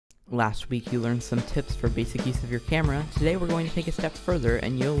Last week you learned some tips for basic use of your camera. Today we're going to take a step further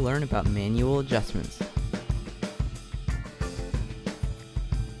and you'll learn about manual adjustments.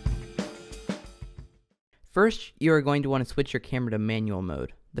 First, you are going to want to switch your camera to manual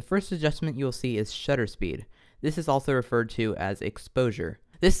mode. The first adjustment you will see is shutter speed. This is also referred to as exposure.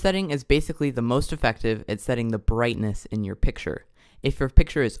 This setting is basically the most effective at setting the brightness in your picture. If your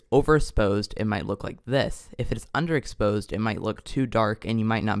picture is overexposed, it might look like this. If it is underexposed, it might look too dark and you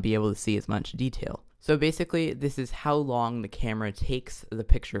might not be able to see as much detail. So basically, this is how long the camera takes the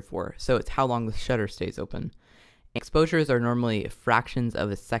picture for. So it's how long the shutter stays open. Exposures are normally fractions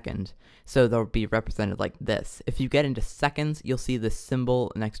of a second, so they'll be represented like this. If you get into seconds, you'll see this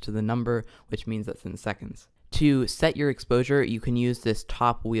symbol next to the number, which means that's in seconds. To set your exposure, you can use this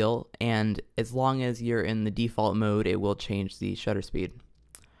top wheel, and as long as you're in the default mode, it will change the shutter speed.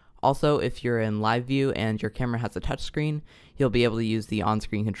 Also, if you're in live view and your camera has a touchscreen, you'll be able to use the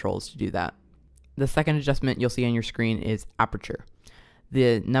on-screen controls to do that. The second adjustment you'll see on your screen is aperture.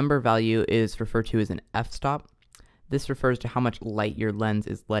 The number value is referred to as an f-stop. This refers to how much light your lens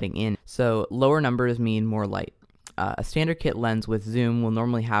is letting in. So lower numbers mean more light. A standard kit lens with zoom will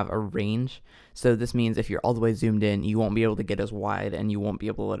normally have a range, so this means if you're all the way zoomed in, you won't be able to get as wide and you won't be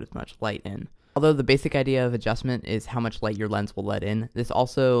able to let as much light in. Although the basic idea of adjustment is how much light your lens will let in, this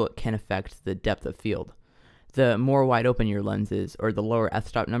also can affect the depth of field. The more wide open your lens is, or the lower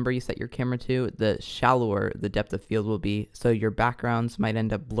f-stop number you set your camera to, the shallower the depth of field will be, so your backgrounds might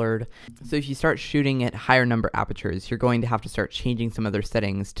end up blurred. So if you start shooting at higher number apertures, you're going to have to start changing some other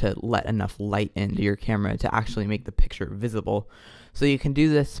settings to let enough light into your camera to actually make the picture visible. So you can do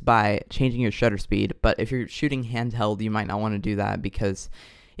this by changing your shutter speed, but if you're shooting handheld, you might not want to do that because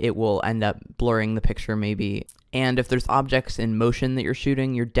it will end up blurring the picture maybe. And if there's objects in motion that you're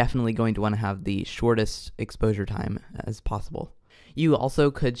shooting, you're definitely going to want to have the shortest exposure time as possible. You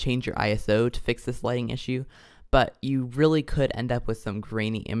also could change your ISO to fix this lighting issue, but you really could end up with some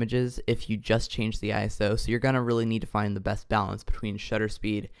grainy images if you just change the ISO, so you're going to really need to find the best balance between shutter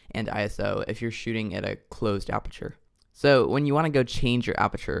speed and ISO if you're shooting at a closed aperture. So when you want to go change your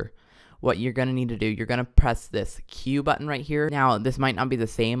aperture, what you're going to need to do, you're going to press this Q button right here. Now, this might not be the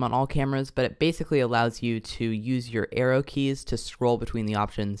same on all cameras, but it basically allows you to use your arrow keys to scroll between the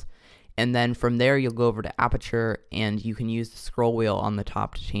options. And then from there, you'll go over to aperture and you can use the scroll wheel on the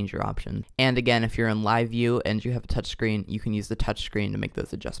top to change your option. And again, if you're in live view and you have a touchscreen, you can use the touchscreen to make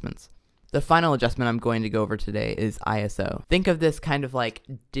those adjustments. The final adjustment I'm going to go over today is ISO. Think of this kind of like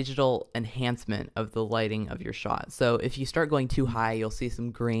digital enhancement of the lighting of your shot. So if you start going too high, you'll see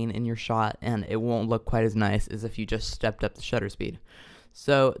some grain in your shot and it won't look quite as nice as if you just stepped up the shutter speed.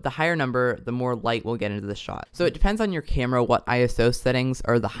 So the higher number, the more light will get into the shot. So it depends on your camera what ISO settings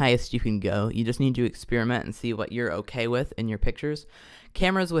are the highest you can go. You just need to experiment and see what you're okay with in your pictures.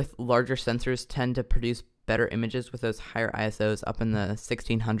 Cameras with larger sensors tend to produce better images with those higher ISOs up in the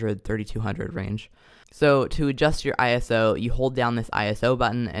 1600, 3200 range. So to adjust your ISO, you hold down this ISO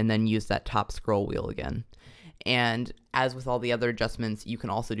button and then use that top scroll wheel again. And as with all the other adjustments, you can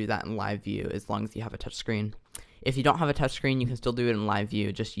also do that in live view as long as you have a touchscreen. If you don't have a touchscreen, you can still do it in live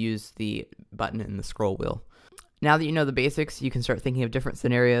view. Just use the button in the scroll wheel. Now that you know the basics, you can start thinking of different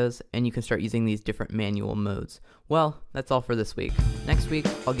scenarios and you can start using these different manual modes. Well, that's all for this week. Next week,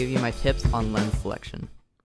 I'll give you my tips on lens selection.